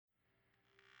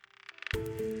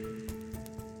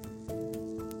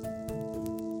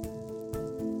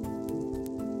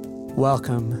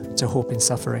Welcome to Hope in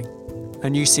Suffering, a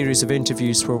new series of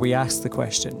interviews where we ask the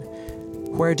question,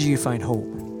 where do you find hope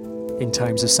in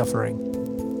times of suffering?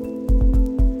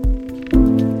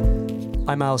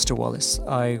 I'm Alistair Wallace.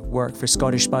 I work for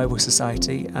Scottish Bible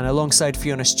Society, and alongside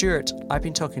Fiona Stewart, I've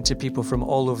been talking to people from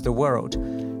all over the world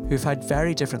who've had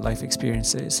very different life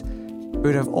experiences,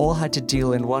 but have all had to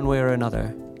deal in one way or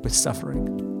another with suffering.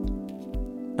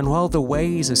 And while the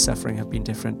ways of suffering have been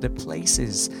different, the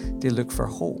places they look for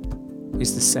hope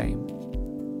is the same.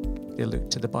 They look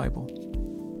to the Bible.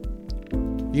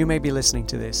 You may be listening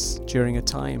to this during a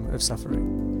time of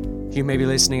suffering. You may be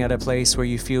listening at a place where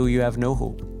you feel you have no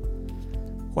hope.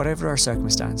 Whatever our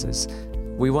circumstances,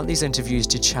 we want these interviews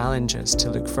to challenge us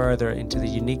to look further into the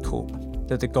unique hope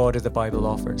that the God of the Bible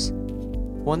offers.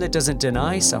 One that doesn't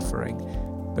deny suffering,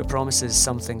 but promises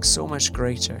something so much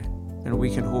greater than we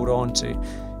can hold on to,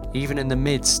 even in the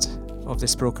midst of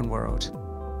this broken world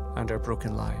and our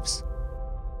broken lives.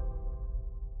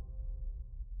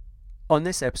 On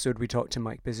this episode, we talked to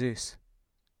Mike Bassous.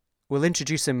 We'll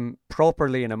introduce him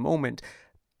properly in a moment,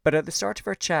 but at the start of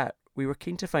our chat, we were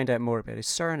keen to find out more about his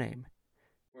surname.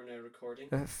 We're now recording.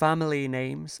 Family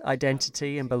names,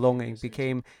 identity and belonging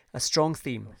became a strong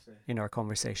theme in our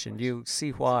conversation. You'll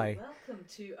see why.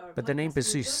 But the name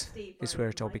Bassous is where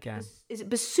it all began. Is it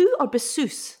Bassous or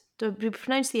Bassous? Do you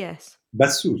pronounce the S?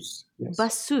 Bassous, yes.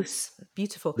 Bassous,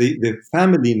 beautiful. The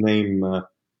family name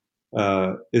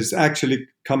is actually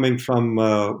coming from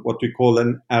what we call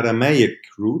an Aramaic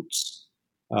roots.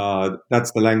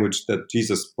 That's the language that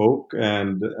Jesus spoke.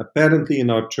 And apparently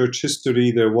in our church history,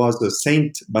 there was a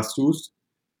Saint Bassous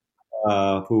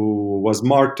who was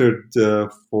martyred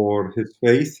for his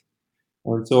faith.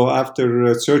 And so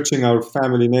after searching our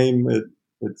family name,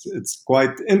 it's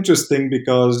quite interesting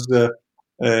because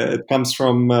it comes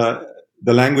from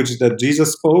the language that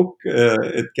Jesus spoke.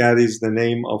 It carries the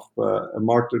name of a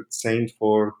martyred saint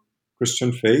for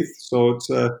Christian faith. So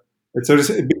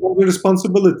it becomes a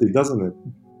responsibility, doesn't it?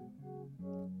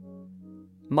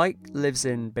 Mike lives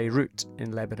in Beirut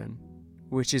in Lebanon,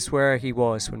 which is where he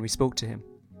was when we spoke to him.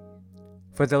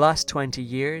 For the last 20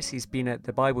 years, he's been at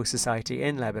the Bible Society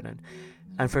in Lebanon,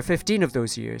 and for 15 of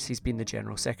those years, he's been the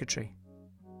General Secretary.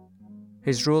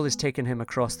 His role has taken him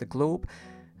across the globe,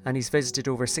 and he's visited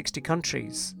over 60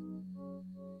 countries.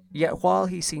 Yet while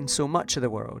he's seen so much of the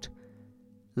world,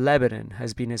 Lebanon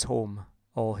has been his home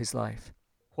all his life.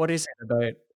 What is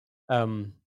it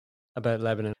about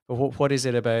Lebanon? What is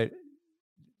it about?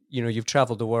 You know, you've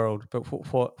traveled the world, but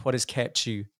what has kept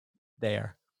you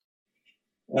there?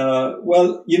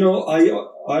 Well, you know,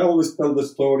 I always tell the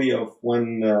story of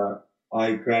when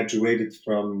I graduated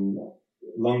from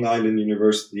Long Island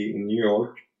University in New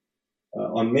York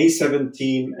on May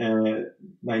 17,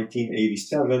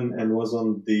 1987, and was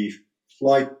on the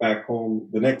flight back home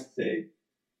the next day.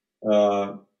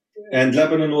 And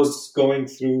Lebanon was going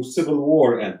through civil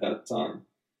war at that time.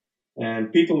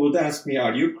 And people would ask me,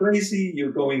 are you crazy?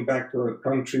 You're going back to a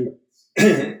country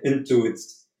into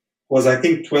its, was I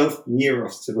think 12th year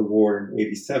of civil war in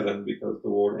 87, because the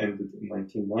war ended in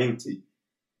 1990.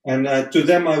 And to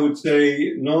them, I would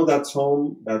say, no, that's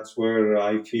home. That's where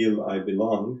I feel I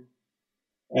belong.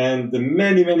 And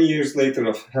many, many years later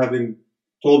of having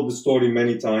told the story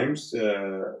many times,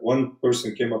 one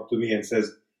person came up to me and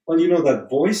says, well, you know, that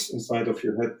voice inside of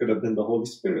your head could have been the Holy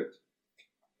Spirit.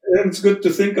 And it's good to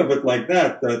think of it like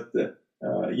that,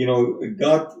 you know,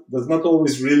 God does not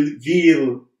always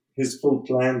reveal his full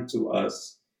plan to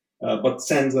us, but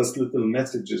sends us little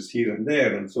messages here and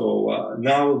there. And so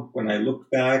now when I look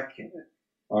back,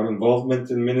 our involvement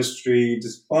in ministry,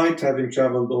 despite having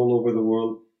traveled all over the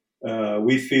world,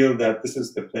 we feel that this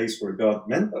is the place where God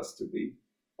meant us to be.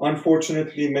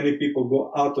 Unfortunately, many people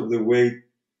go out of their way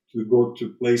to go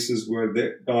to places where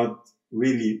God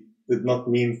really did not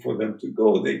mean for them to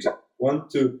go. They just want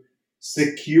to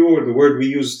secure, the word we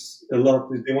use a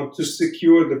lot is they want to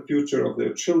secure the future of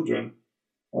their children.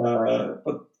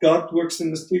 But God works in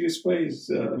mysterious ways.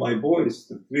 My boys,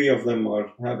 the three of them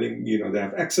are having, you know, they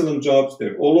have excellent jobs.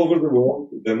 They're all over the world.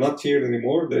 They're not here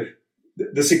anymore.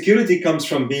 The security comes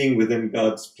from being within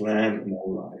God's plan in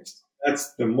our lives.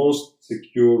 That's the most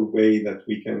secure way that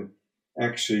we can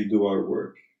actually do our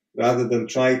work. Rather than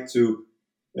try to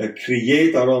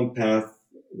create our own path,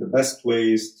 the best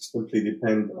way is to simply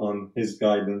depend on his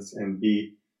guidance and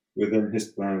be within his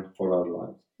plan for our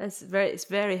lives. It's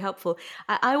very helpful.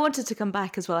 I wanted to come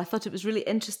back as well. I thought it was really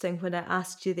interesting when I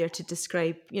asked you there to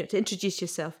describe, to introduce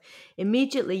yourself.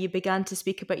 Immediately you began to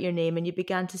speak about your name and you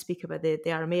began to speak about the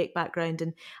Aramaic background,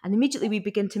 and immediately we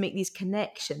begin to make these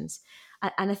connections.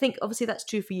 And I think obviously that's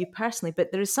true for you personally,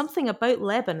 but there is something about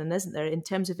Lebanon, isn't there, in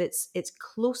terms of its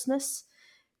closeness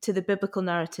to the biblical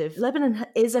narrative. Lebanon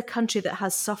is a country that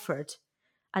has suffered,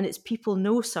 and its people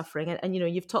know suffering. And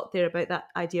you've talked there about that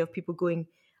idea of people going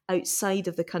outside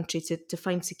of the country to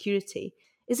find security.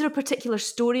 Is there a particular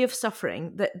story of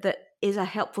suffering that is a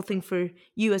helpful thing for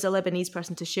you as a Lebanese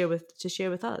person to share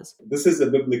with us? This is a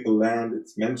biblical land.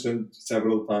 It's mentioned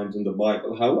several times in the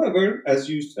Bible. However, as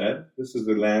you said, this is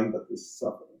a land that is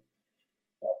suffering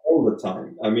all the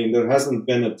time. I mean, there hasn't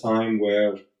been a time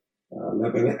where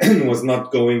Lebanon was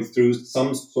not going through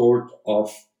some sort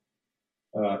of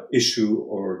issue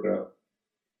or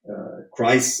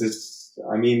crisis.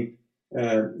 I mean,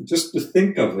 just to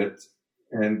think of it,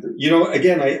 and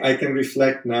again, I can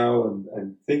reflect now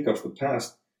and think of the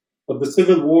past, but the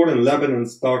civil war in Lebanon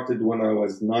started when I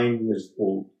was 9 years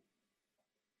old.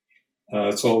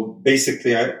 So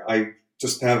basically, I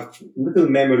just have little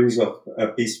memories of a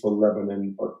peaceful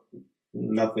Lebanon, but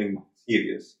nothing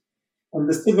serious. And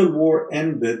the civil war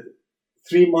ended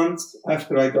 3 months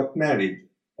after I got married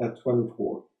at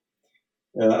 24.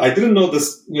 I didn't know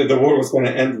the war was going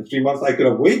to end in 3 months. I could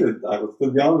have waited. I was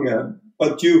still young.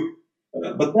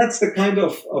 But that's the kind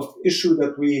of issue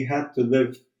that we had to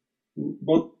live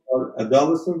both our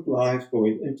adolescent life,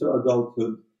 going into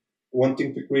adulthood,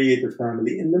 wanting to create a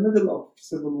family in the middle of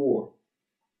civil war.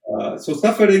 So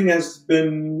suffering has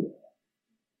been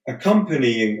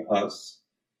accompanying us.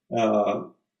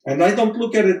 And I don't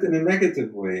look at it in a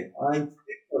negative way. I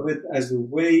think of it as a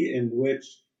way in which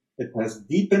it has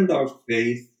deepened our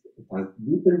faith. It has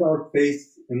deepened our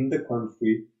faith in the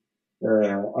country.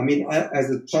 As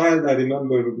a child, I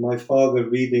remember my father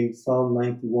reading Psalm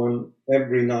 91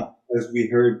 every night as we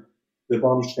heard the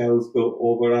bombshells go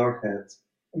over our heads.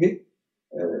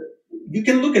 You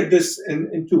can look at this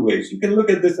in two ways. You can look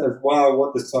at this as, wow,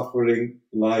 what a suffering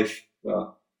life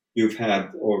you've had,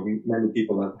 or many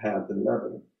people have had in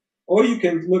Lebanon. Or you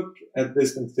can look at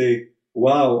this and say,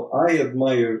 wow, I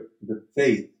admire the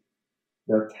faith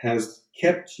that has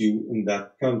kept you in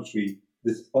that country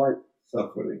despite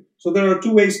suffering. So there are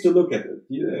two ways to look at it,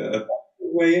 a positive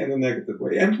way and a negative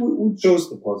way. And we chose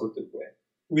the positive way.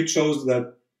 We chose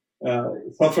that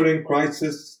suffering,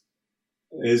 crisis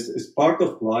is part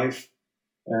of life.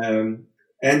 And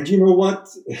you know what?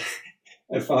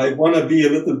 If I want to be a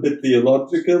little bit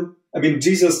theological,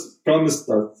 Jesus promised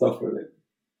us suffering.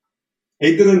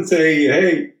 He didn't say,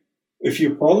 hey, if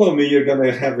you follow me, you're going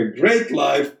to have a great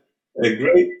life, a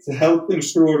great health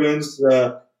insurance,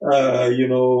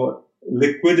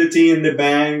 liquidity in the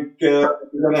bank. You're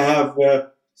going to have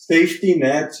safety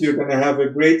nets. You're going to have a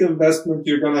great investment.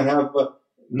 You're going to have...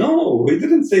 No, he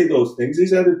didn't say those things. He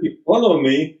said, if you follow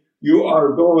me, you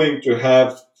are going to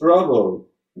have trouble.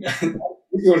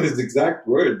 These were his exact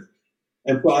words.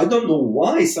 And so I don't know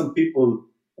why some people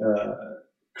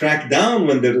crack down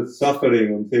when there is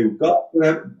suffering and say, God,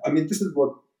 this is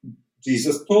what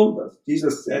Jesus told us.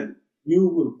 Jesus said, you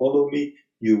will follow me,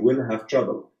 you will have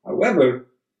trouble. However,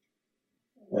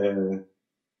 the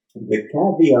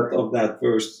caveat of that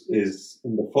verse is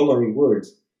in the following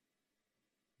words.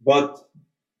 But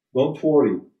don't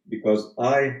worry, because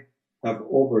I have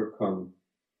overcome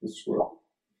this world.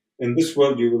 In this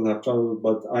world you will have trouble,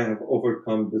 but I have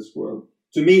overcome this world.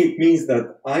 To me, it means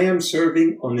that I am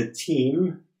serving on a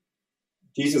team,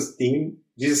 Jesus' team.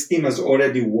 Jesus' team has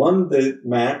already won the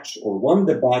match or won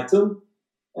the battle.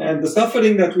 And the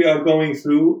suffering that we are going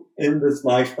through in this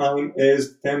lifetime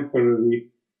is temporary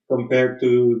compared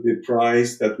to the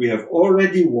prize that we have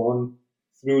already won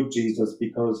through Jesus,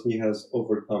 because he has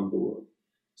overcome the world.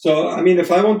 So,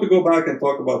 if I want to go back and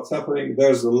talk about suffering,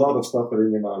 there's a lot of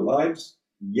suffering in our lives,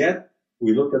 yet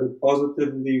we look at it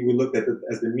positively. We look at it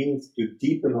as a means to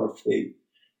deepen our faith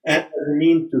and as a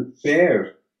means to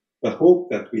share the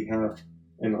hope that we have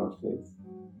in our faith.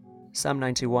 Psalm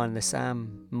 91, the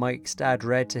psalm Mike's dad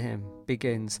read to him,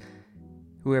 begins,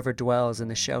 "Whoever dwells in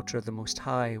the shelter of the Most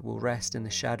High will rest in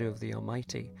the shadow of the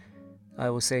Almighty.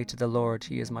 I will say to the Lord,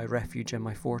 He is my refuge and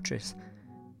my fortress,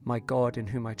 my God in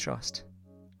whom I trust."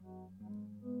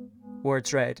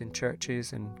 Words read in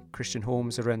churches and Christian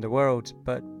homes around the world,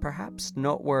 but perhaps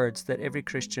not words that every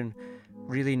Christian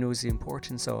really knows the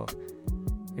importance of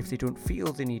if they don't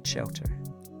feel they need shelter,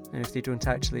 and if they don't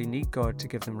actually need God to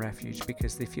give them refuge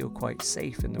because they feel quite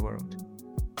safe in the world.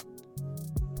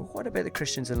 But what about the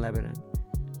Christians in Lebanon,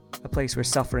 a place where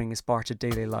suffering is part of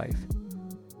daily life?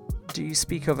 do you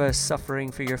speak of a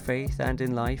suffering for your faith and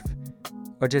in life?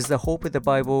 Or does the hope of the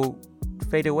Bible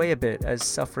fade away a bit as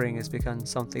suffering has become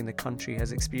something the country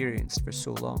has experienced for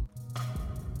so long?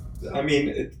 I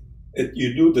mean,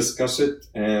 you do discuss it,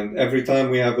 and every time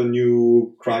we have a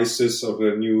new crisis or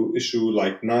a new issue,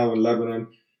 like now in Lebanon,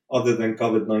 other than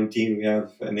COVID-19, we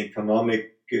have an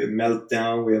economic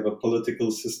meltdown, we have a political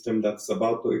system that's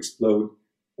about to explode.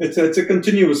 It's a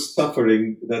continuous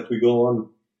suffering that we go on.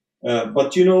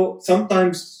 But,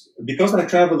 sometimes, because I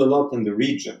travel a lot in the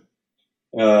region,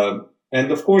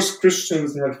 and of course,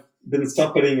 Christians have been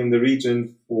suffering in the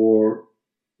region for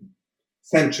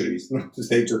centuries, not to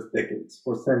say just decades,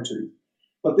 for centuries.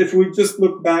 But if we just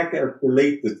look back at the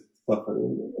latest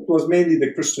suffering, it was mainly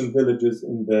the Christian villages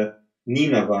in the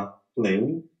Nineveh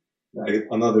plain,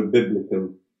 another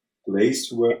biblical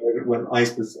place where when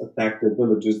ISIS attacked the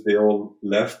villages, they all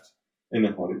left in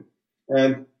a hurry.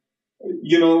 And,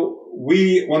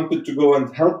 we wanted to go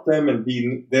and help them and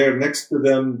be there next to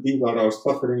them. These are our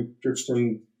suffering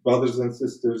Christian brothers and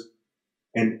sisters.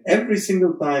 And every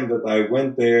single time that I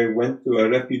went to a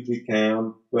refugee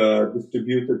camp,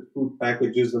 distributed food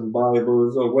packages and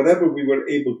Bibles or whatever we were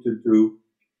able to do,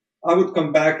 I would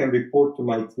come back and report to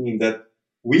my team that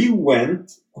we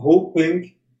went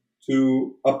hoping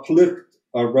to uplift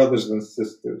our brothers and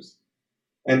sisters.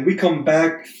 And we come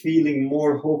back feeling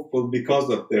more hopeful because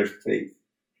of their faith.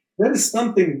 That is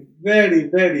something very,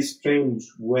 very strange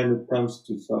when it comes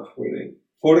to suffering.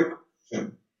 For a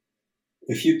Christian,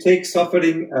 if you take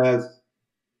suffering as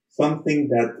something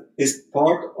that is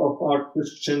part of our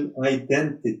Christian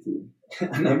identity,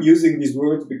 and I'm using these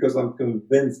words because I'm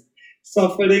convinced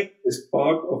suffering is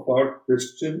part of our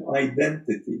Christian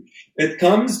identity. It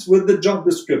comes with the job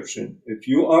description. If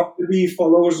you are to be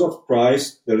followers of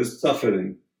Christ, there is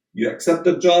suffering. You accept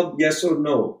the job, yes or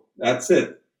no. That's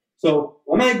it. So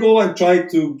when I go and try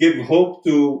to give hope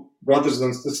to brothers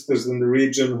and sisters in the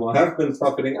region who have been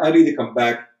suffering, I really come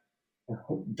back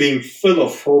being full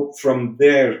of hope from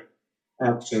their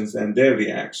actions and their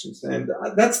reactions. And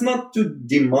that's not to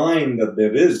deny that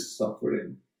there is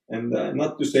suffering, and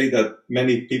not to say that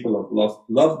many people have lost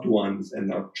loved ones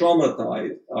and are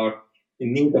traumatized, are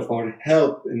in need of our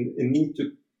help, in need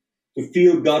to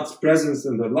feel God's presence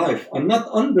in their life. I'm not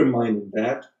undermining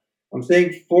that. I'm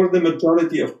saying for the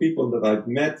majority of people that I've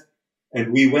met,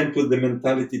 and we went with the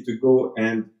mentality to go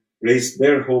and raise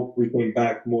their hope, we came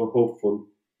back more hopeful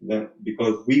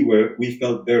because we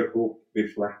felt their hope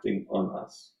reflecting on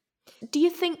us. Do you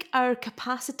think our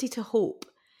capacity to hope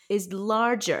is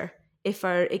larger if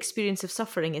our experience of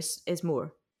suffering is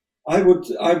more? I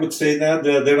would say that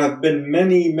there have been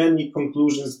many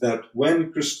conclusions that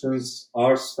when Christians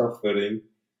are suffering,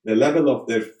 the level of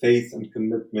their faith and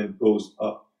commitment goes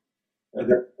up.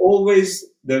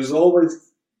 There's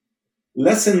always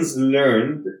lessons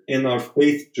learned in our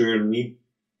faith journey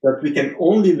that we can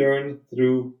only learn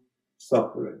through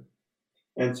suffering.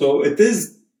 And so it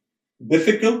is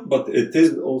difficult, but it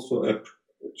is also a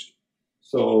privilege.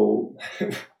 So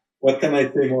what can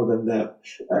I say more than that?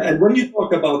 And when you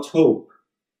talk about hope,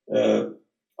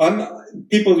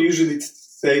 people usually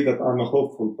say that I'm a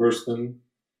hopeful person.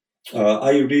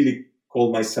 I really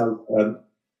call myself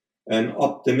an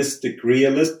optimistic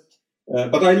realist.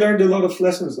 But I learned a lot of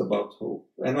lessons about hope.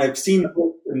 And I've seen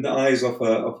hope in the eyes of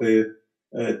a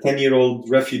 10-year-old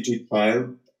refugee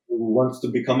child who wants to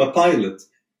become a pilot.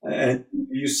 And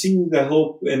you see the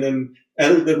hope in an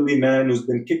elderly man who's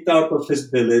been kicked out of his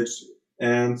village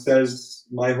and says,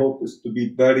 my hope is to be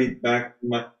buried back.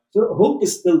 So hope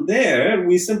is still there.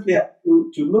 We simply have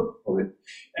to look for it.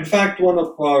 In fact, one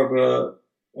of our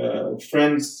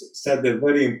friends said he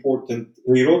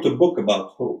wrote a book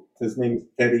about hope. His name is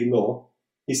Terry Law.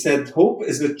 He said, hope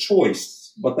is a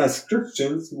choice, but as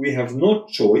Christians, we have no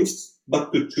choice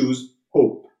but to choose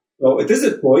hope. So it is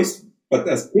a choice, but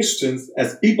as Christians,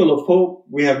 as people of hope,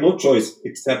 we have no choice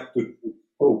except to choose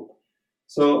hope.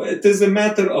 So it is a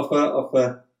matter of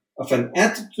an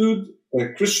attitude,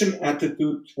 a Christian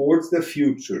attitude towards the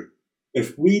future.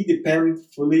 If we depend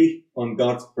fully on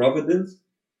God's providence,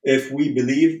 if we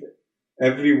believe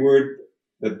every word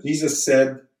that Jesus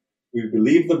said, we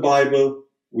believe the Bible,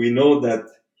 we know that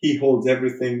He holds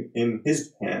everything in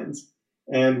His hands,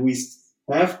 and we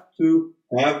have to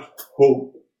have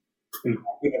hope.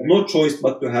 We have no choice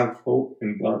but to have hope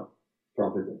in God's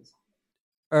providence.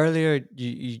 Earlier,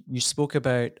 you spoke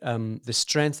about the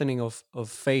strengthening of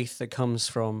faith that comes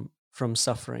from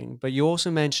suffering, but you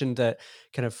also mentioned that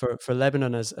kind of for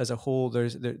Lebanon as a whole,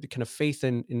 there's the kind of faith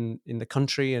in the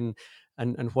country and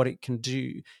and what it can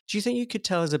do. Do you think you could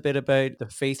tell us a bit about the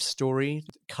faith story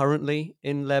currently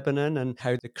in Lebanon and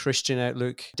how the Christian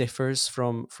outlook differs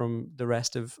from the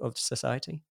rest of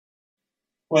society?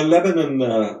 Well, Lebanon,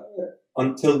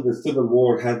 until the civil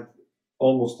war, had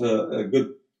almost a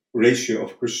good ratio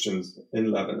of Christians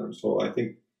in Lebanon. So I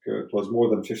think it was more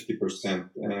than 50%.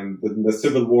 And the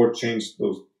civil war changed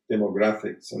those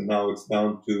demographics, and now it's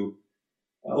down to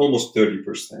almost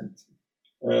 30%.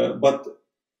 But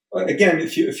again,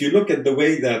 if you look at the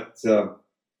way that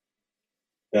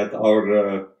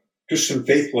our Christian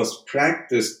faith was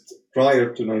practiced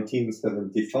prior to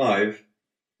 1975,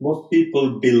 most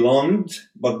people belonged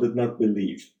but did not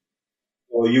believe.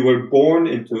 So you were born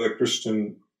into a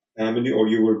Christian family, or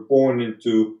you were born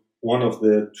into one of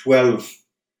the 12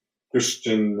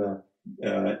 Christian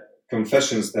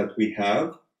confessions that we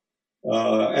have.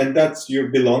 And that's your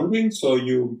belonging. So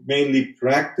you mainly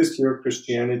practice your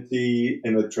Christianity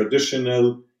in a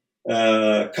traditional,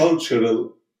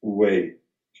 cultural way.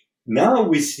 Now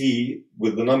we see,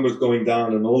 with the numbers going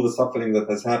down and all the suffering that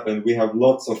has happened, we have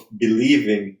lots of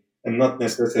believing and not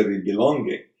necessarily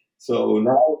belonging. So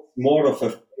now more of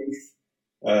a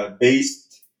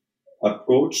faith-based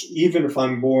approach. Even if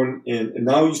I'm born in,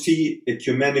 now you see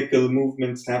ecumenical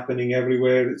movements happening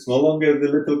everywhere. It's no longer the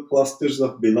little clusters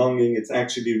of belonging. It's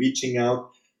actually reaching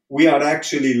out. We are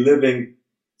actually living,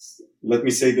 let me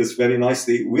say this very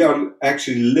nicely, we are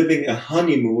actually living a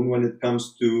honeymoon when it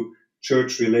comes to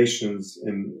church relations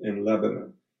in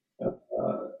Lebanon.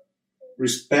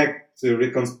 Respect,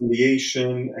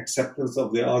 reconciliation, acceptance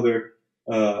of the other.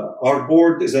 Our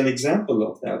board is an example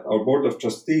of that. Our board of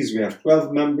trustees, we have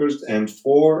 12 members, and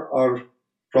 4 are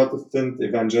Protestant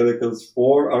evangelicals,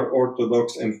 4 are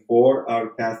Orthodox, and 4 are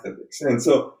Catholics. And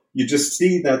so you just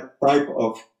see that type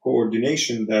of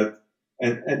coordination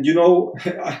and you know,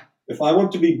 if I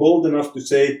want to be bold enough to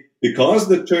say, because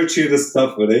the church here is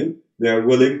suffering, they are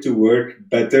willing to work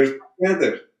better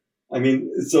together. I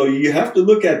mean, so you have to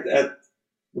look at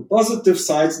the positive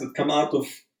sides that come out of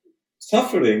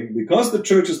suffering, because the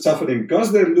church is suffering,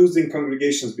 because they're losing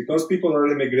congregations, because people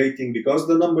are immigrating, because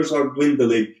the numbers are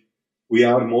dwindling. We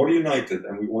are more united,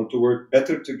 and we want to work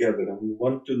better together, and we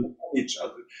want to love each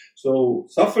other. So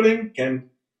suffering can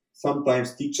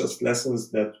sometimes teach us lessons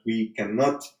that we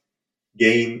cannot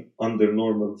gain under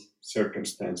normal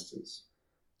circumstances.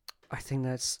 I think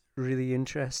that's really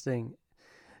interesting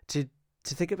to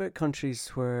think about countries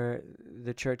where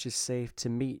the church is safe to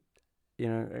meet, you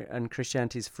know, and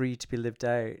Christianity is free to be lived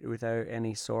out without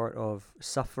any sort of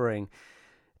suffering.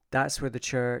 That's where the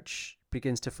church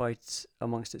begins to fight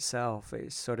amongst itself.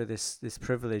 It's sort of this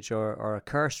privilege or a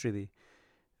curse, really,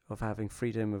 of having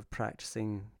freedom of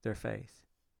practicing their faith.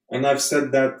 And I've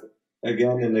said that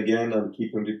again and again. I'll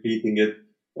keep on repeating it.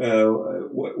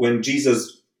 When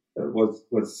Jesus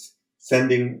was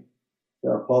sending the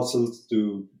apostles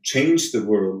to change the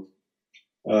world,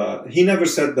 he never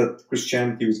said that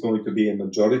Christianity was going to be a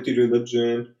majority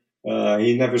religion.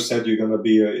 He never said you're going to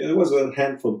be it was a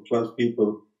handful, 12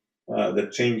 people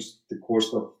that changed the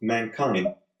course of mankind.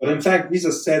 But in fact,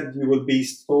 Jesus said you will be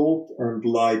salt and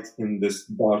light in this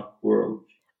dark world.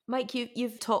 Mike,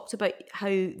 you've talked about how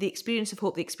the experience of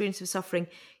hope, the experience of suffering,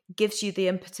 gives you the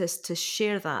impetus to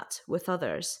share that with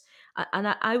others. And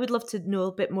I would love to know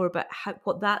a bit more about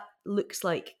what that looks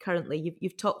like currently.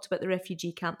 You've talked about the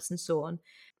refugee camps and so on.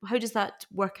 How does that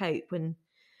work out when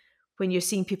you're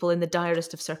seeing people in the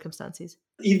direst of circumstances?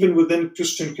 Even within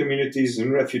Christian communities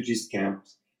and refugees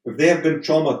camps, if they have been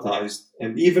traumatized,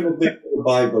 and even if they have a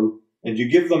Bible, and you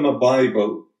give them a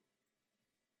Bible,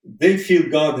 they feel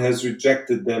God has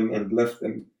rejected them and left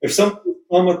them. If someone is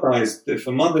traumatized, if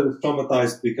a mother is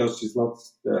traumatized because she's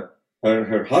lost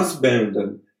her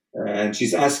husband, and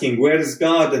she's asking, where is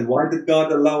God, and why did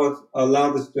God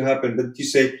allow this to happen? But you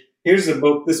say, here's a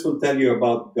book, this will tell you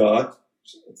about God.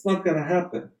 It's not going to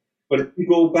happen. But if you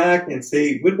go back and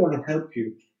say, we're going to help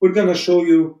you, we're going to show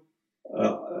you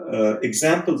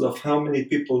examples of how many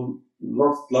people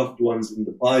lost loved ones in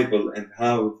the Bible and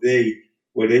how they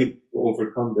were able to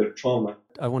overcome their trauma.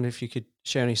 I wonder if you could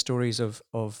share any stories of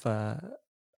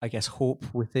I guess, hope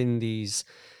within these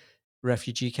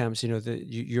refugee camps. You know, that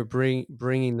you're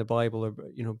bringing the Bible, or,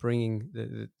 you know, bringing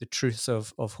the truths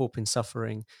of hope in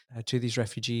suffering to these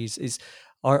refugees.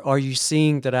 Are you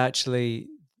seeing that actually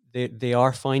they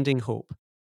are finding hope?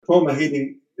 Trauma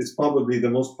healing is probably the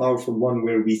most powerful one,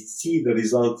 where we see the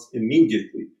results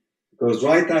immediately, because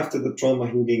right after the trauma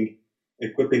healing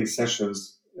equipping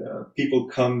sessions, people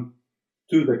come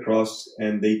to the cross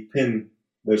and they pin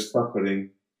their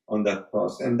suffering on that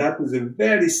cross. And that is a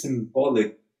very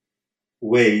symbolic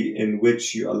way in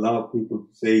which you allow people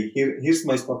to say, here's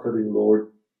my suffering,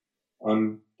 Lord.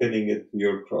 I'm pinning it to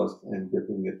your cross and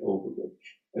getting it over with.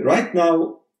 Right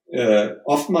now,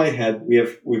 off my head,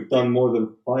 we've done more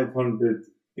than 500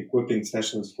 equipping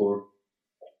sessions for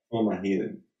trauma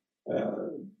healing.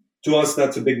 To us,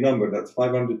 that's a big number. That's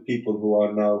 500 people who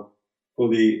are now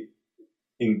fully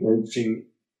engaging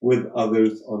with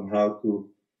others on how to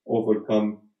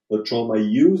overcome the trauma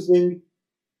using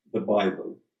the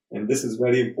Bible. And this is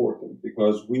very important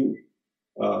because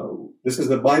this is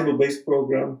a Bible-based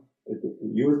program,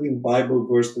 using Bible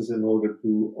verses in order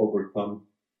to overcome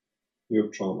your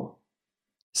trauma.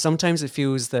 Sometimes it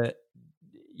feels that,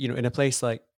 in a place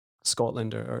like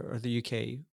Scotland or the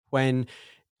UK, when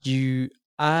you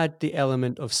add the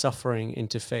element of suffering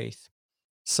into faith,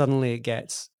 suddenly it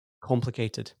gets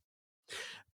complicated.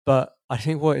 But I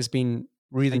think what has been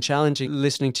really challenging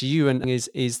listening to you and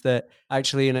is that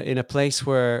actually in a place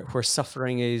where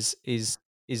suffering is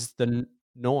the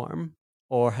norm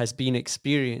or has been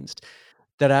experienced,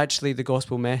 that actually the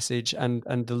gospel message and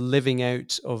the living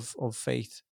out of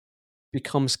faith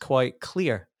becomes quite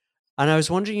clear. And I was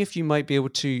wondering if you might be able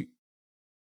to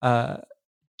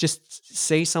just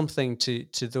say something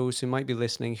to those who might be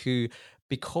listening who,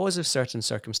 because of certain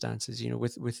circumstances,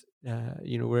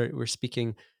 we're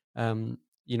speaking,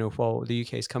 while the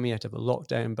UK is coming out of a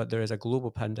lockdown, but there is a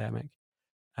global pandemic,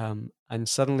 and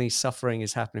suddenly suffering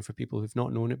is happening for people who've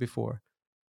not known it before.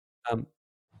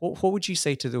 What would you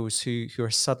say to those who are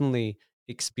suddenly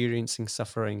experiencing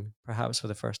suffering, perhaps for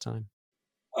the first time?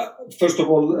 First of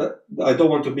all, I don't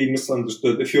want to be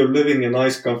misunderstood. If you're living a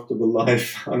nice, comfortable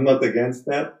life, I'm not against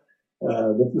that.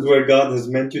 This is where God has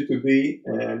meant you to be,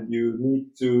 and you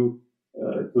need to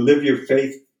live your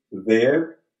faith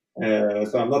there.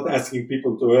 So I'm not asking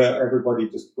people to everybody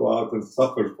just go out and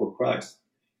suffer for Christ.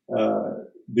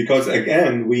 Because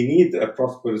again, we need a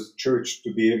prosperous church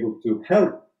to be able to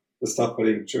help the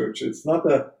suffering church. It's not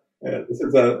this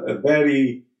is a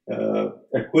very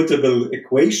equitable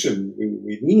equation.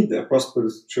 We need a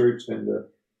prosperous church and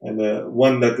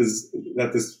one that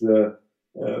is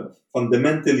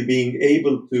fundamentally being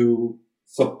able to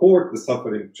support the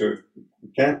suffering church. We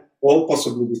can't all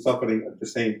possibly be suffering at the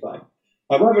same time.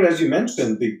 However, as you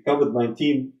mentioned, the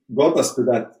COVID-19 brought us to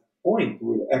that point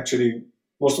where actually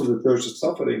most of the church is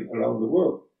suffering around the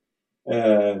world.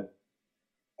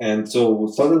 And so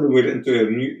suddenly we're into a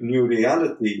new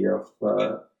reality of,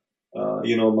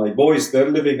 my boys, they're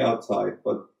living outside,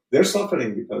 but they're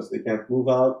suffering because they can't move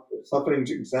out. They're suffering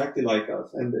exactly like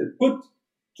us. And it put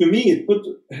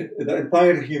the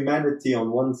entire humanity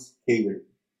on one scale.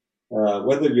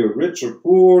 Whether you're rich or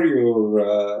poor,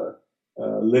 you're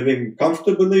living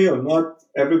comfortably or not,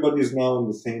 everybody's now on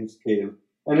the same scale.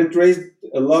 And it raised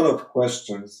a lot of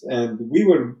questions. And we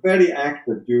were very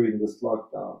active during this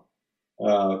lockdown,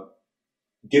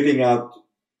 giving out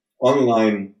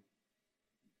online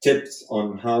tips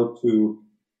on how to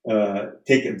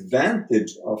take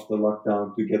advantage of the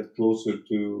lockdown to get closer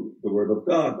to the Word of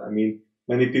God. I mean,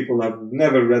 many people have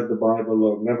never read the Bible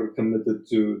or never committed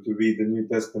to read the New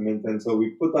Testament. And so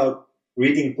we put out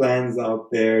reading plans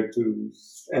out there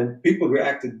and people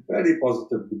reacted very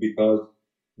positively because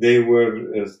they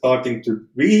were starting to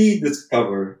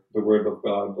rediscover the Word of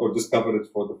God or discover it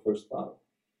for the first time.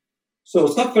 So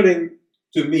suffering,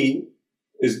 to me,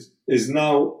 is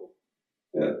now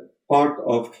part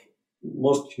of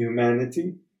most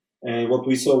humanity. And what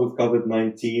we saw with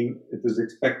COVID-19, it is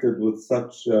expected with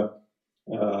such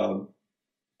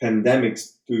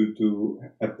pandemics to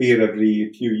appear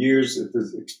every few years. It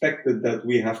is expected that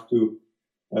we have to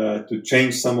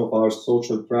change some of our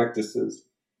social practices.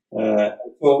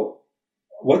 So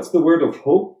what's the word of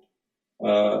hope?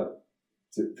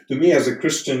 To me, as a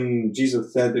Christian,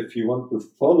 Jesus said, if you want to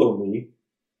follow me,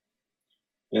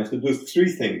 you have to do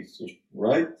three things,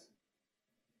 right?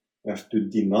 You have to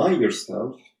deny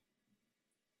yourself,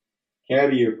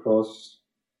 carry your cross,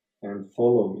 and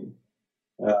follow me.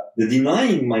 The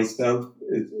denying myself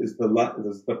is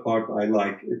the part I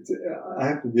like. I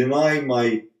have to deny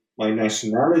my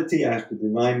nationality. I have to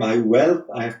deny my wealth.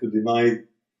 I have to deny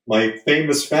my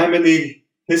famous family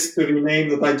history name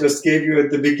that I just gave you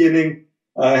at the beginning.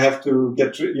 I have to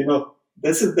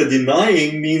this is the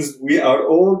denying means we are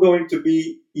all going to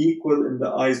be equal in the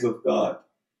eyes of God.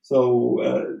 So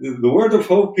the word of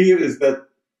hope here is that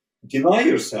deny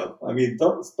yourself. I mean,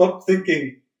 don't stop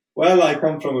thinking, well, I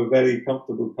come from a very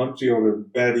comfortable country or a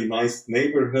very nice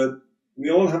neighborhood. We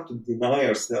all have to deny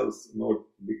ourselves in order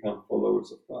to become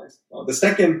followers of Christ. Now, the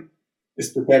second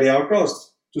is to carry our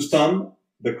cross. To some,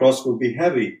 the cross will be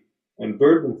heavy and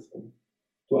burdensome.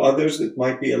 To others, it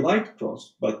might be a light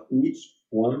cross, but each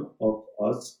one of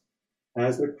us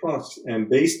has a cross. And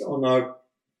based on our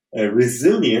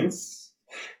resilience,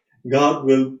 God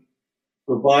will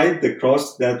provide the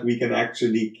cross that we can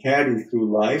actually carry through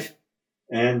life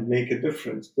and make a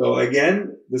difference. So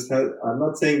again, I'm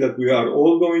not saying that we are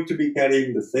all going to be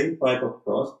carrying the same type of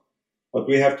cross, but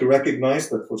we have to recognize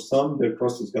that for some, their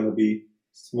cross is going to be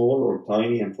small or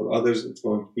tiny, and for others, it's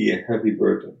going to be a heavy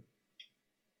burden.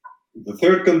 The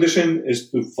third condition is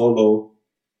to follow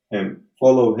him,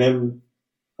 follow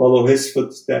his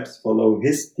footsteps, follow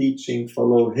his teaching,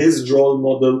 follow his role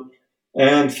model,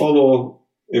 and follow,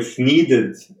 if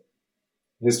needed,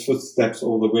 his footsteps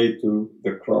all the way to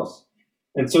the cross.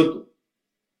 And so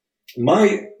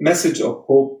my message of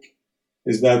hope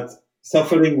is that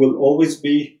suffering will always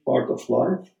be part of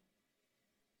life.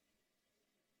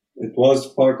 It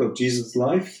was part of Jesus'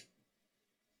 life.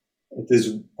 It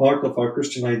is part of our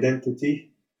Christian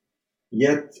identity.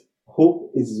 Yet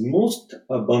hope is most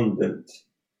abundant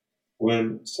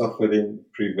when suffering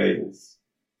prevails.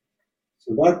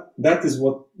 So that is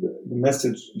what the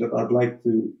message that I'd like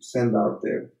to send out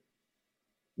there.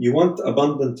 You want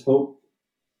abundant hope,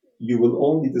 you will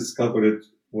only discover it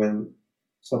when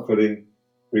suffering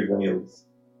prevails,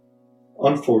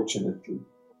 unfortunately.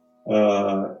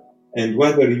 And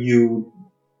whether you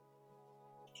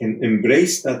can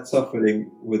embrace that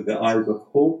suffering with the eyes of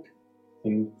hope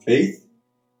and faith,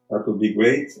 that would be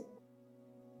great.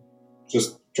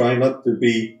 Just try not to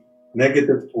be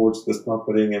negative towards the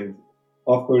suffering and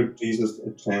offer Jesus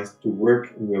a chance to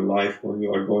work in your life when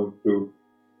you are going through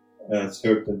a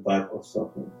certain type of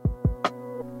suffering.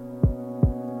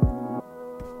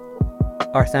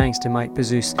 Our thanks to Mike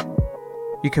Bassous.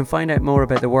 You can find out more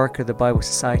about the work of the Bible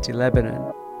Society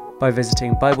Lebanon by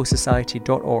visiting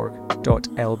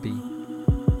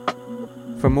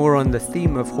biblesociety.org.lb. For more on the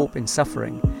theme of hope in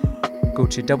suffering, go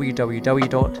to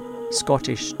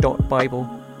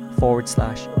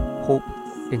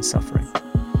www.scottish.bible/hope in suffering.